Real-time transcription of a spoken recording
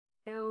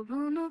É o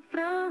Bruno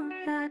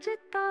França de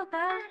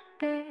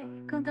Taubaté,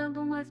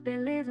 cantando as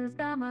belezas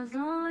da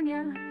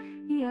Amazônia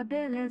e a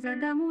beleza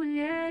da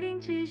mulher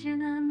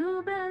indígena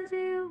no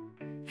Brasil.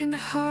 In the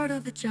heart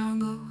of the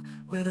jungle,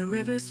 where the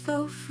rivers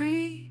flow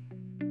free,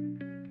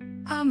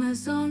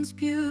 Amazon's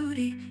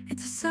beauty,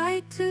 it's a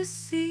sight to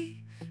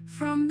see.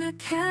 From the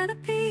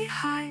canopy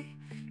high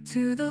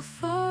to the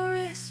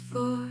forest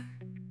floor,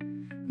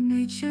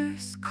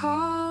 nature's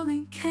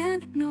calling,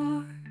 can't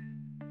ignore.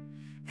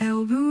 É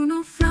o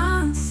Bruno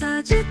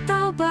França de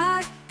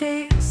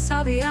Taubaté,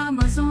 salve a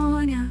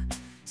Amazônia,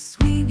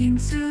 swinging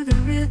to the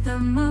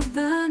rhythm of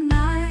the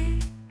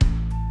night.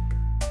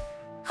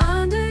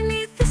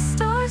 Underneath the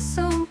stars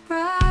so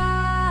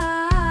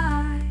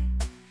bright,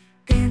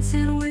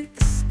 dancing with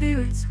the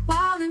spirits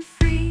wild and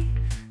free,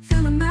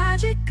 feel the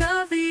magic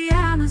of the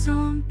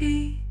Amazon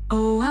bee.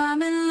 Oh,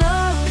 I'm in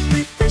love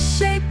with the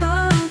shape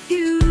of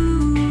you,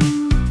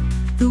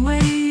 the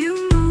way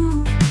you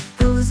move,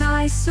 those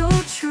eyes so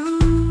true.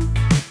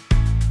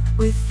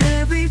 With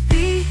every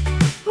beat,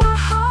 my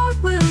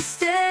heart will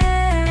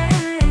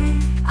stay.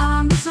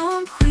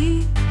 Amazon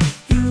queen,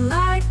 you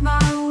light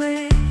my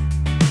way.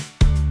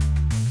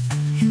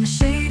 In the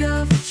shade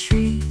of the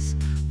trees,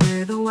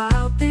 where the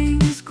wild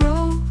things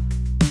grow,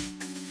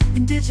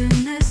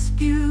 indigenous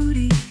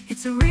beauty,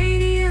 it's a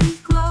radiant